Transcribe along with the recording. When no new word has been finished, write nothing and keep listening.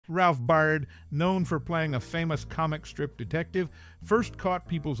Ralph Byrd, known for playing a famous comic strip detective, first caught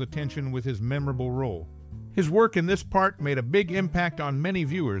people's attention with his memorable role. His work in this part made a big impact on many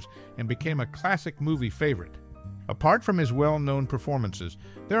viewers and became a classic movie favorite. Apart from his well-known performances,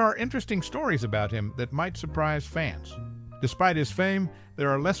 there are interesting stories about him that might surprise fans. Despite his fame, there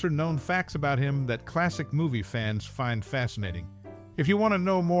are lesser-known facts about him that classic movie fans find fascinating. If you want to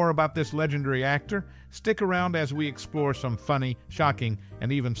know more about this legendary actor, stick around as we explore some funny, shocking,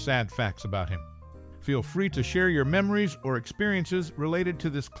 and even sad facts about him. Feel free to share your memories or experiences related to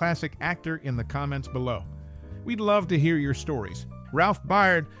this classic actor in the comments below. We'd love to hear your stories. Ralph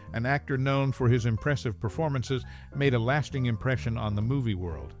Byrd, an actor known for his impressive performances, made a lasting impression on the movie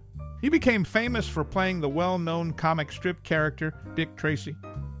world. He became famous for playing the well-known comic strip character Dick Tracy.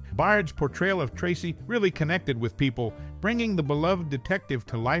 Byrd's portrayal of Tracy really connected with people, bringing the beloved detective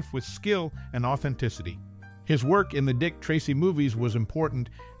to life with skill and authenticity. His work in the Dick Tracy movies was important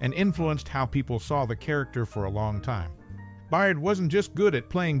and influenced how people saw the character for a long time. Byrd wasn't just good at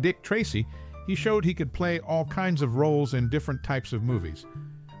playing Dick Tracy, he showed he could play all kinds of roles in different types of movies.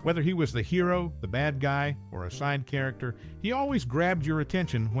 Whether he was the hero, the bad guy, or a side character, he always grabbed your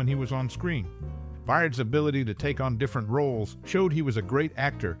attention when he was on screen. Byrd's ability to take on different roles showed he was a great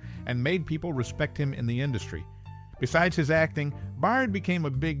actor and made people respect him in the industry. Besides his acting, Byrd became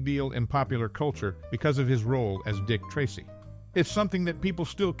a big deal in popular culture because of his role as Dick Tracy. It's something that people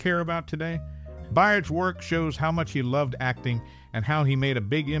still care about today. Byrd's work shows how much he loved acting and how he made a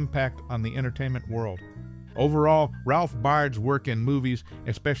big impact on the entertainment world. Overall, Ralph Byrd's work in movies,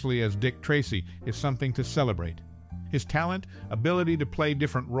 especially as Dick Tracy, is something to celebrate. His talent, ability to play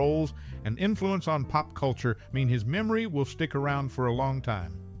different roles, and influence on pop culture mean his memory will stick around for a long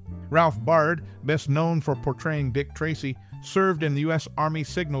time. Ralph Byrd, best known for portraying Dick Tracy, served in the U.S. Army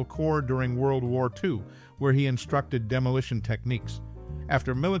Signal Corps during World War II, where he instructed demolition techniques.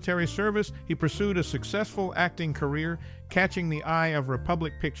 After military service, he pursued a successful acting career, catching the eye of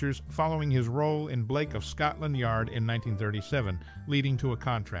Republic Pictures following his role in Blake of Scotland Yard in 1937, leading to a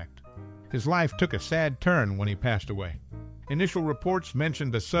contract. His life took a sad turn when he passed away. Initial reports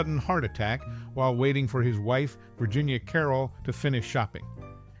mentioned a sudden heart attack while waiting for his wife, Virginia Carroll, to finish shopping.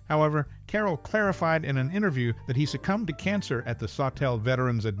 However, Carroll clarified in an interview that he succumbed to cancer at the Sawtelle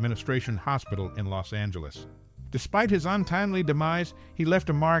Veterans Administration Hospital in Los Angeles. Despite his untimely demise, he left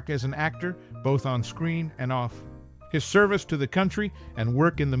a mark as an actor, both on screen and off. His service to the country and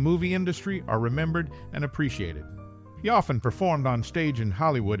work in the movie industry are remembered and appreciated. He often performed on stage in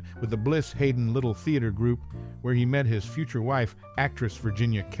Hollywood with the Bliss Hayden Little Theater Group, where he met his future wife, actress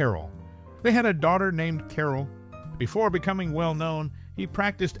Virginia Carroll. They had a daughter named Carol. Before becoming well-known, he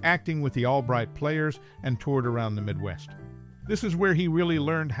practiced acting with the Albright Players and toured around the Midwest. This is where he really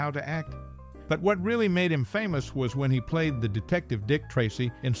learned how to act. But what really made him famous was when he played the detective Dick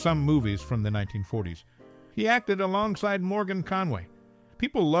Tracy in some movies from the 1940s. He acted alongside Morgan Conway.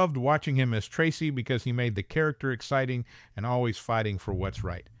 People loved watching him as Tracy because he made the character exciting and always fighting for what's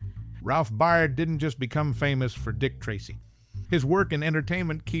right. Ralph Byrd didn't just become famous for Dick Tracy. His work in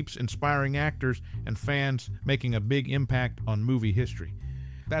entertainment keeps inspiring actors and fans, making a big impact on movie history.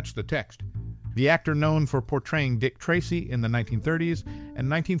 That's the text. The actor known for portraying Dick Tracy in the 1930s and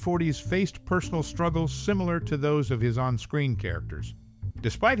 1940s faced personal struggles similar to those of his on-screen characters.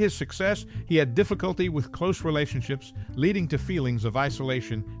 Despite his success, he had difficulty with close relationships, leading to feelings of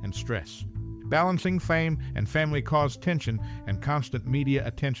isolation and stress. Balancing fame and family caused tension, and constant media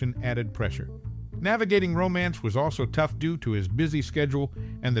attention added pressure. Navigating romance was also tough due to his busy schedule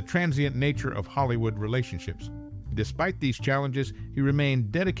and the transient nature of Hollywood relationships. Despite these challenges, he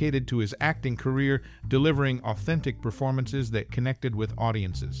remained dedicated to his acting career, delivering authentic performances that connected with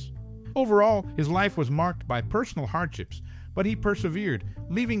audiences. Overall, his life was marked by personal hardships, but he persevered,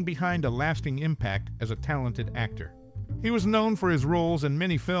 leaving behind a lasting impact as a talented actor. He was known for his roles in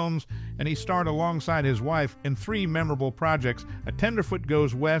many films, and he starred alongside his wife in 3 memorable projects: A Tenderfoot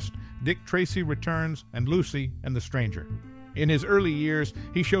Goes West, Dick Tracy Returns, and Lucy and the Stranger. In his early years,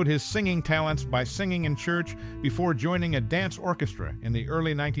 he showed his singing talents by singing in church before joining a dance orchestra in the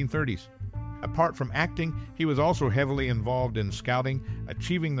early 1930s. Apart from acting, he was also heavily involved in scouting,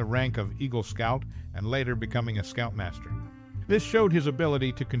 achieving the rank of Eagle Scout and later becoming a Scoutmaster. This showed his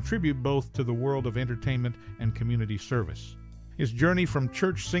ability to contribute both to the world of entertainment and community service. His journey from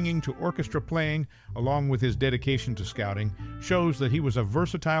church singing to orchestra playing, along with his dedication to scouting, shows that he was a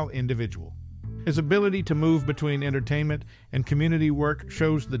versatile individual. His ability to move between entertainment and community work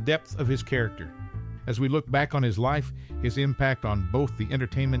shows the depth of his character. As we look back on his life, his impact on both the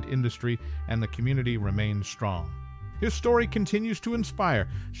entertainment industry and the community remains strong. His story continues to inspire,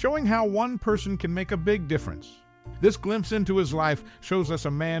 showing how one person can make a big difference. This glimpse into his life shows us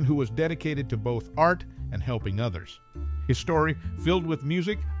a man who was dedicated to both art and helping others. His story, filled with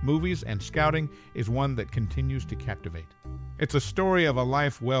music, movies, and scouting, is one that continues to captivate. It's a story of a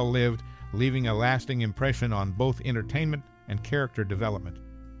life well lived, leaving a lasting impression on both entertainment and character development.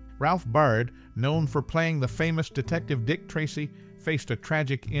 Ralph Byrd, known for playing the famous detective Dick Tracy, faced a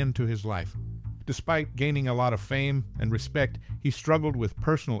tragic end to his life. Despite gaining a lot of fame and respect, he struggled with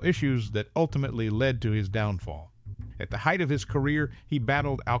personal issues that ultimately led to his downfall. At the height of his career, he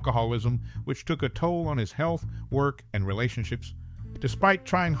battled alcoholism, which took a toll on his health, work, and relationships. Despite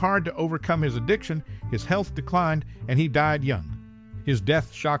trying hard to overcome his addiction, his health declined and he died young. His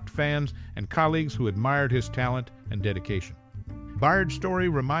death shocked fans and colleagues who admired his talent and dedication. Byrd's story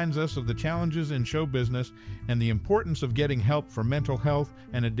reminds us of the challenges in show business and the importance of getting help for mental health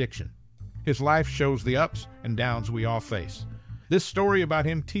and addiction. His life shows the ups and downs we all face. This story about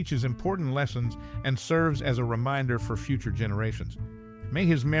him teaches important lessons and serves as a reminder for future generations. May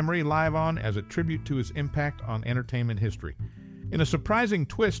his memory live on as a tribute to his impact on entertainment history. In a surprising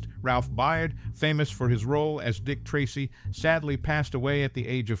twist, Ralph Byrd, famous for his role as Dick Tracy, sadly passed away at the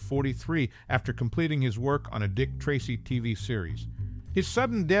age of 43 after completing his work on a Dick Tracy TV series. His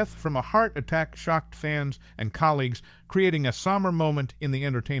sudden death from a heart attack shocked fans and colleagues, creating a somber moment in the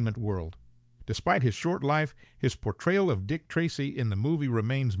entertainment world. Despite his short life, his portrayal of Dick Tracy in the movie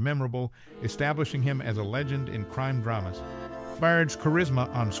remains memorable, establishing him as a legend in crime dramas. Byrd's charisma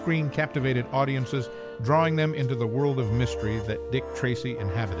on screen captivated audiences, drawing them into the world of mystery that Dick Tracy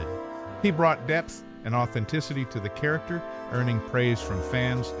inhabited. He brought depth and authenticity to the character, earning praise from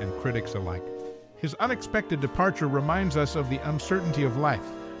fans and critics alike. His unexpected departure reminds us of the uncertainty of life,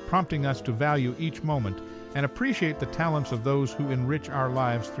 prompting us to value each moment and appreciate the talents of those who enrich our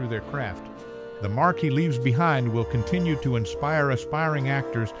lives through their craft. The mark he leaves behind will continue to inspire aspiring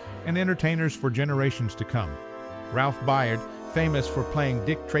actors and entertainers for generations to come. Ralph Byrd, famous for playing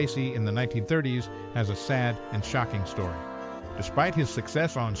Dick Tracy in the 1930s, has a sad and shocking story. Despite his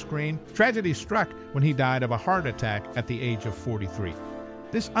success on screen, tragedy struck when he died of a heart attack at the age of 43.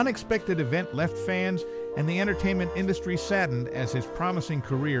 This unexpected event left fans and the entertainment industry saddened as his promising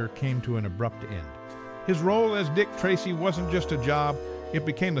career came to an abrupt end. His role as Dick Tracy wasn't just a job, it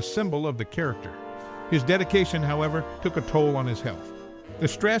became a symbol of the character. His dedication, however, took a toll on his health. The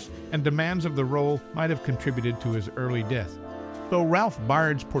stress and demands of the role might have contributed to his early death. Though Ralph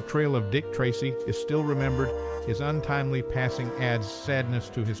Byrd's portrayal of Dick Tracy is still remembered, his untimely passing adds sadness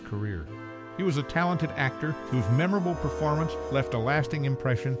to his career. He was a talented actor whose memorable performance left a lasting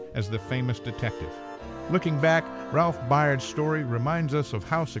impression as the famous detective. Looking back, Ralph Byrd's story reminds us of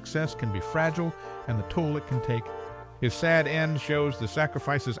how success can be fragile and the toll it can take. His sad end shows the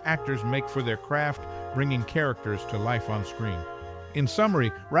sacrifices actors make for their craft, bringing characters to life on screen. In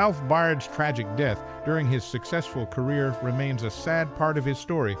summary, Ralph Byrd's tragic death during his successful career remains a sad part of his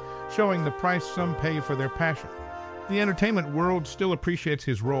story, showing the price some pay for their passion. The entertainment world still appreciates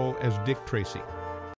his role as Dick Tracy.